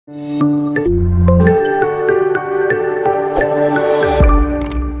Good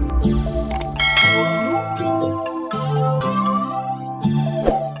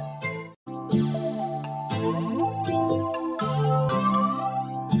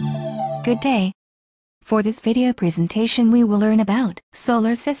day. For this video presentation we will learn about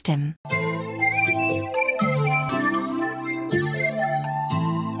solar system.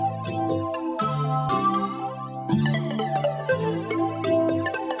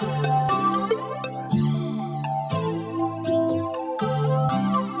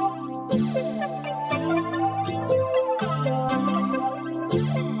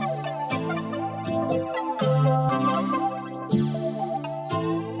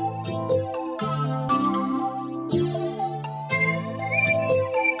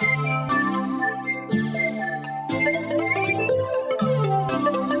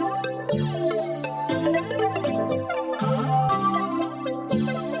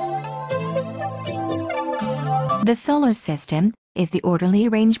 The solar system is the orderly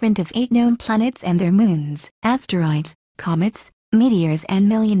arrangement of 8 known planets and their moons, asteroids, comets, meteors and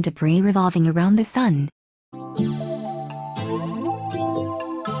million debris revolving around the Sun.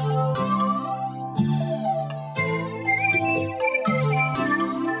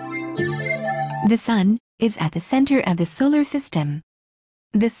 The Sun is at the center of the solar system.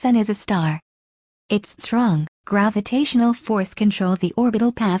 The Sun is a star. Its strong gravitational force controls the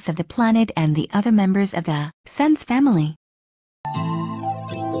orbital paths of the planet and the other members of the Sun's family.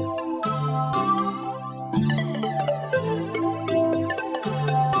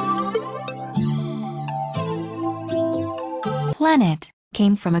 Planet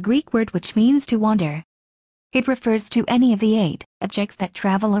came from a Greek word which means to wander. It refers to any of the 8 objects that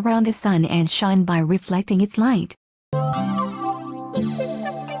travel around the Sun and shine by reflecting its light.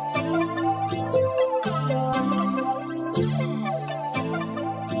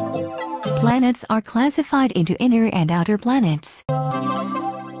 Planets are classified into inner and outer planets.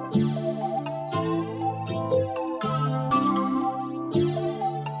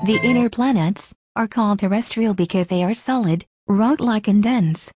 The inner planets are called terrestrial because they are solid, rock-like and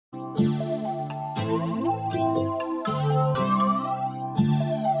dense.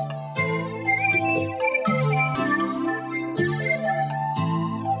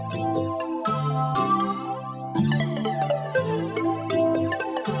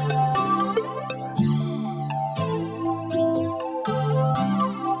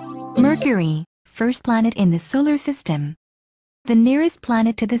 Mercury, first planet in the solar system. The nearest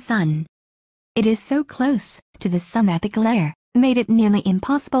planet to the Sun. It is so close to the Sun that the glare made it nearly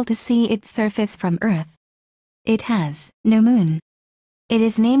impossible to see its surface from Earth. It has no moon. It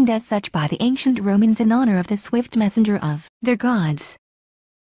is named as such by the ancient Romans in honor of the swift messenger of their gods.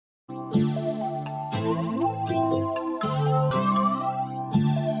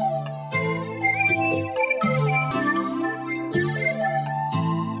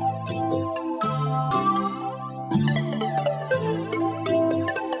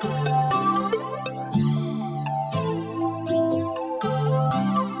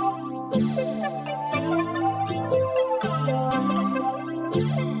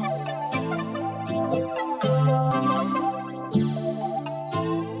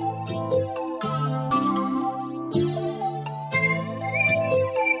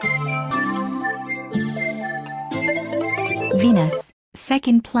 Venus,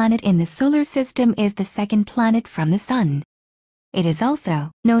 second planet in the solar system, is the second planet from the Sun. It is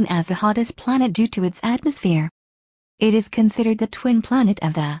also known as the hottest planet due to its atmosphere. It is considered the twin planet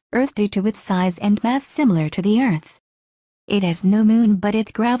of the Earth due to its size and mass similar to the Earth. It has no moon but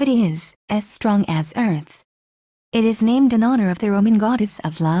its gravity is as strong as Earth. It is named in honor of the Roman goddess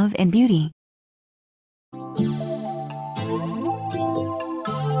of love and beauty.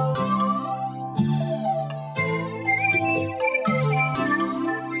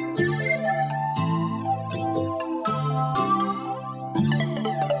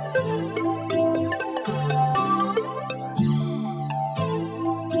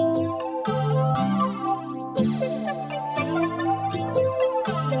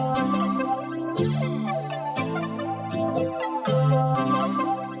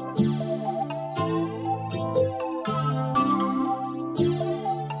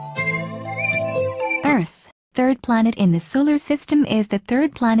 Third planet in the solar system, is the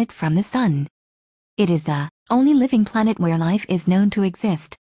third planet from the Sun. It is the only living planet where life is known to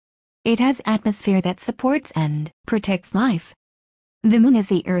exist. It has atmosphere that supports and protects life. The Moon is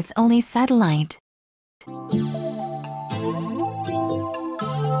the Earth's only satellite.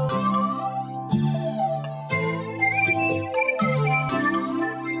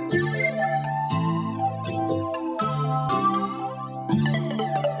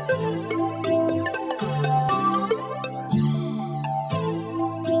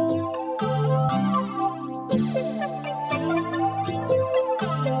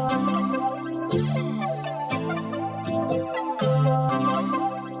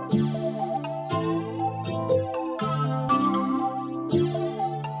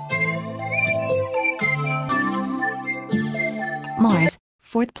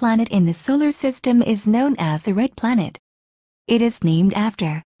 fourth planet in the solar system is known as the Red Planet. It is named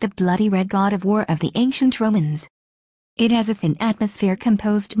after the bloody red god of war of the ancient Romans. It has a thin atmosphere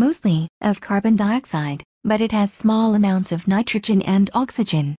composed mostly of carbon dioxide, but it has small amounts of nitrogen and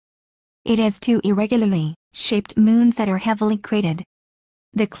oxygen. It has two irregularly shaped moons that are heavily cratered.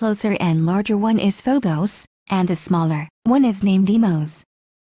 The closer and larger one is Phobos, and the smaller one is named Deimos.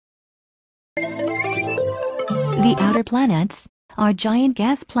 The outer planets are giant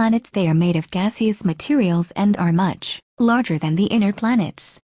gas planets. They are made of gaseous materials and are much larger than the inner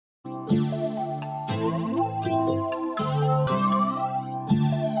planets.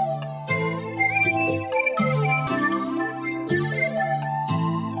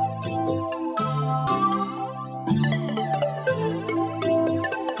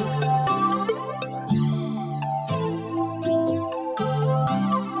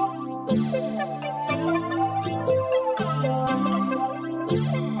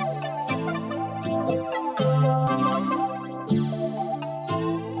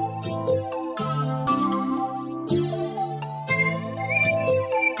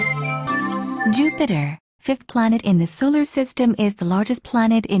 Jupiter, fifth planet in the solar system, is the largest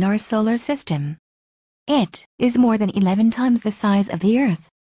planet in our solar system. It is more than 11 times the size of the Earth.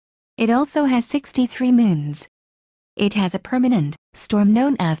 It also has 63 moons. It has a permanent storm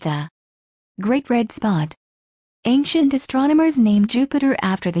known as the Great Red Spot. Ancient astronomers named Jupiter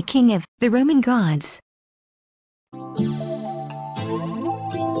after the king of the Roman gods.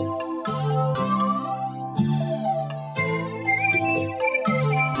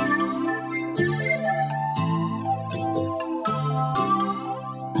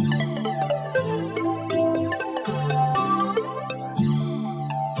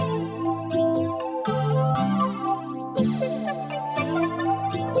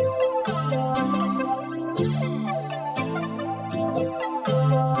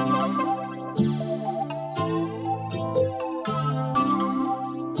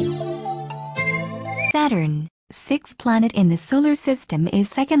 Saturn, sixth planet in the solar system, is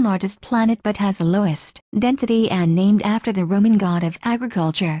second largest planet but has the lowest density and named after the Roman god of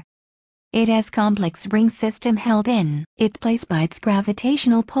agriculture. It has complex ring system held in its place by its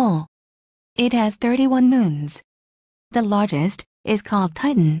gravitational pull. It has 31 moons. The largest is called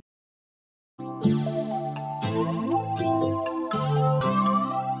Titan.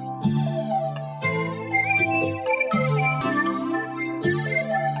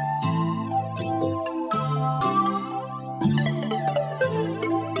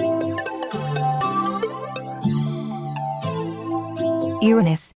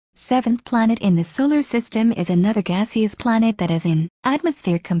 Uranus, seventh planet in the solar system, is another gaseous planet that has an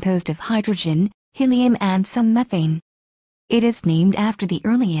atmosphere composed of hydrogen, helium and some methane. It is named after the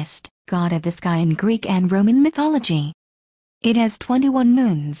earliest god of the sky in Greek and Roman mythology. It has 21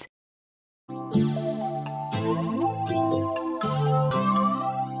 moons.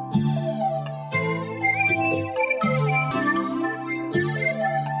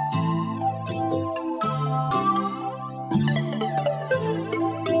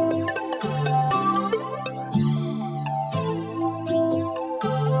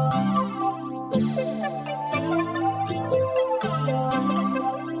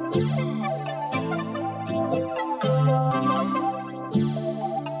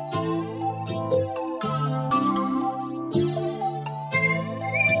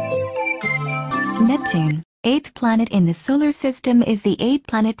 Neptune, eighth planet in the solar system, is the eighth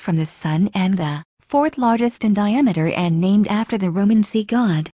planet from the Sun and the fourth largest in diameter and named after the Roman sea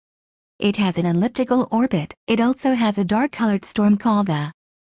god. It has an elliptical orbit. It also has a dark-colored storm called the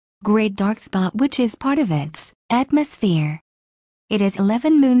Great Dark Spot, which is part of its atmosphere. It has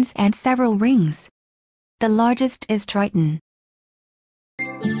 11 moons and several rings. The largest is Triton.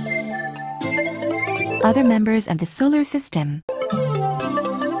 Other members of the solar system.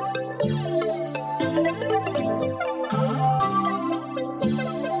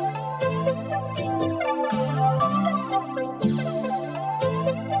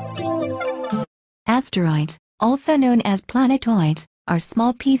 Asteroids, also known as planetoids, are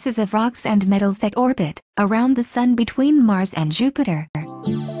small pieces of rocks and metals that orbit around the Sun between Mars and Jupiter.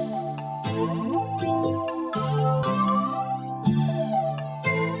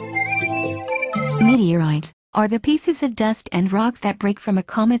 Meteoroids are the pieces of dust and rocks that break from a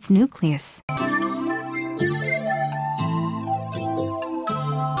comet's nucleus.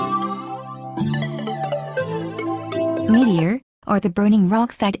 Meteor are the burning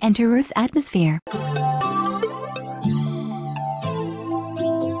rocks that enter Earth's atmosphere.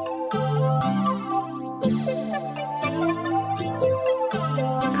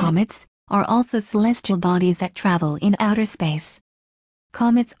 Comets are also celestial bodies that travel in outer space.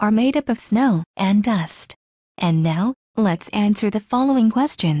 Comets are made up of snow and dust. And now, let's answer the following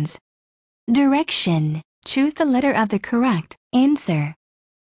questions. Direction. Choose the letter of the correct answer.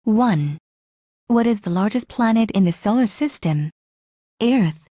 1. What is the largest planet in the solar system?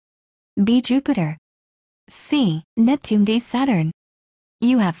 Earth. B. Jupiter. C. Neptune. D. Saturn.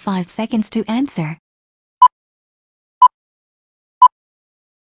 You have 5 seconds to answer.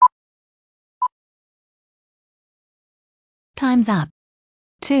 Time's up.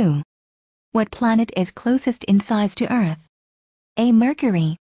 2. What planet is closest in size to Earth? A.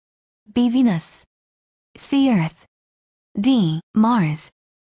 Mercury. B. Venus. C. Earth. D. Mars.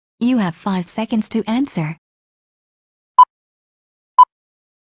 You have 5 seconds to answer.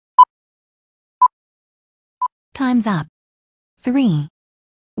 Time's up. 3.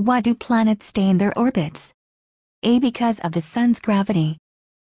 Why do planets stay in their orbits? A. Because of the sun's gravity.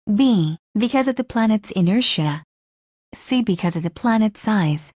 B. Because of the planet's inertia. C. Because of the planet's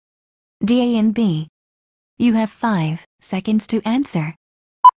size. D. A and B. You have 5 seconds to answer.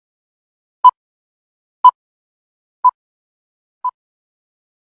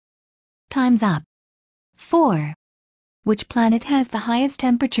 Time's up. 4. Which planet has the highest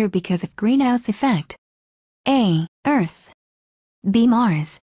temperature because of greenhouse effect? A. Earth. B.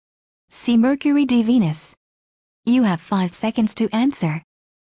 Mars. C. Mercury. D. Venus. You have 5 seconds to answer.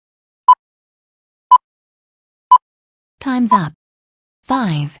 Time's up.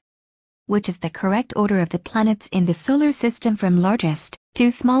 5. Which is the correct order of the planets in the solar system from largest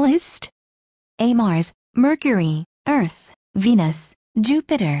to smallest? A. Mars, Mercury, Earth, Venus,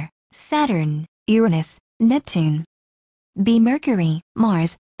 Jupiter, Saturn, Uranus, Neptune. B. Mercury,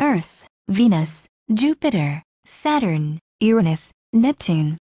 Mars, Earth, Venus, Jupiter, Saturn, Uranus,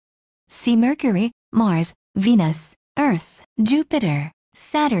 Neptune. C. Mercury, Mars, Venus, Earth, Jupiter,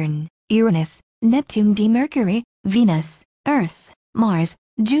 Saturn, Uranus, Neptune. D. Mercury, Venus, Earth, Mars,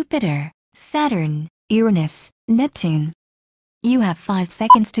 Jupiter, Saturn, Uranus, Neptune. You have 5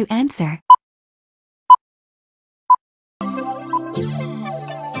 seconds to answer.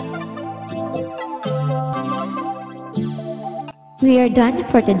 We are done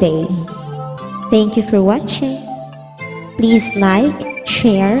for today. Thank you for watching. Please like,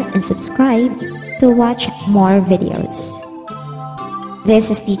 share, and subscribe to watch more videos.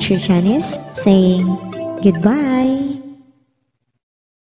 This is Teacher Janice saying goodbye.